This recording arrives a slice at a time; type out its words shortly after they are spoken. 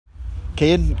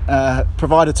Kian,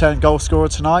 provider turned goal scorer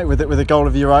tonight with a goal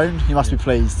of your own. You must be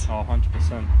pleased. Oh,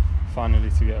 100%. Finally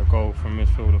to get a goal from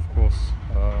midfield, of course.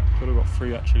 Could have got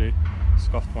 3 actually.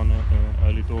 Scuffed one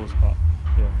early doors, but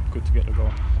yeah, good to get the goal.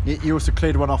 You also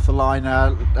cleared one off the line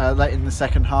late in the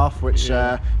second half, which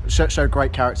showed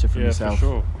great character from yourself. Yeah, for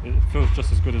sure. It feels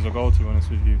just as good as a goal, to be honest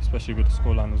with you, especially with the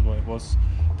scoreline as well. It was.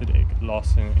 Did it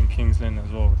last in Kings Lynn as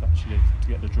well, actually, to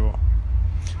get the draw.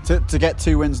 To get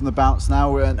 2 wins on the bounce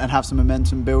now and have some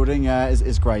momentum building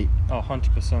is great. Oh,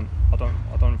 100%. I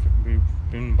don't think we've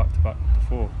been back to back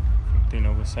before.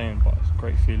 Dino was saying, but it's a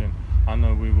great feeling. I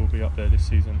know we will be up there this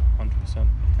season, 100%.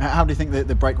 How do you think that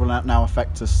the break will now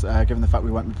affect us, given the fact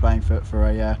we won't be playing for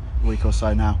a week or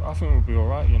so now? I think we'll be all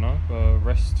right,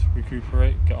 rest,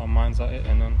 recuperate, get our minds at it,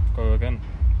 and then go again,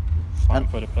 fight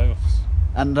for the playoffs.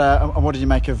 And what did you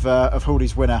make of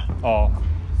Hawley's winner? Oh,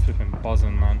 flipping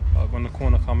buzzing, man. When the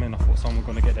corner come in, I thought someone was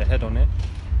going to get their head on it.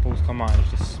 Ball's come out,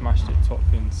 he's just smashed it top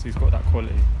pins. He's got that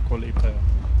quality player.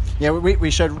 Yeah,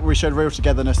 we showed real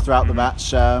togetherness throughout the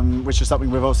match, which is something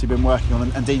we've obviously been working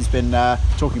on, and Dean's been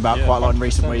talking about quite a lot in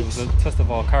recent weeks. It was a test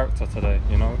of our character today,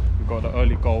 We got the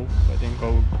early goal, but it didn't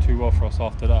go too well for us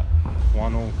after that.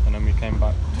 1-1, and then we came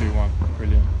back 2-1.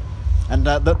 Brilliant. And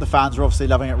the fans were obviously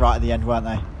loving it right at the end, weren't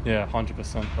they? Yeah, 100%.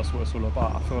 That's what it's all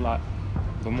about. I feel like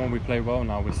the more we play well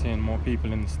now, we're seeing more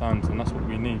people in the stands, and that's what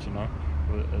we need,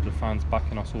 The fans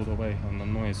backing us all the way, and the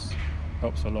noise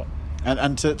helps a lot.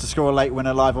 And to score a late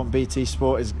winner live on BT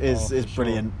Sport is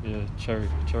brilliant. Sure. Yeah,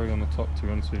 cherry on the top, to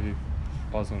be honest with you.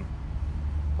 Buzzing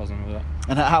with that.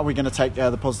 And how are we going to take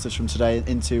the positives from today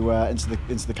into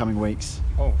the coming weeks?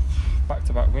 Oh,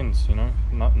 back-to-back wins,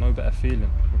 No better feeling.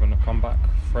 We're going to come back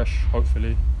fresh,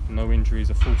 hopefully. No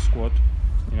injuries, a full squad.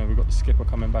 We've got the skipper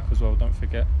coming back as well, don't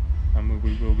forget. And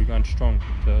we will be going strong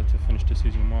to finish the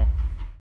season well.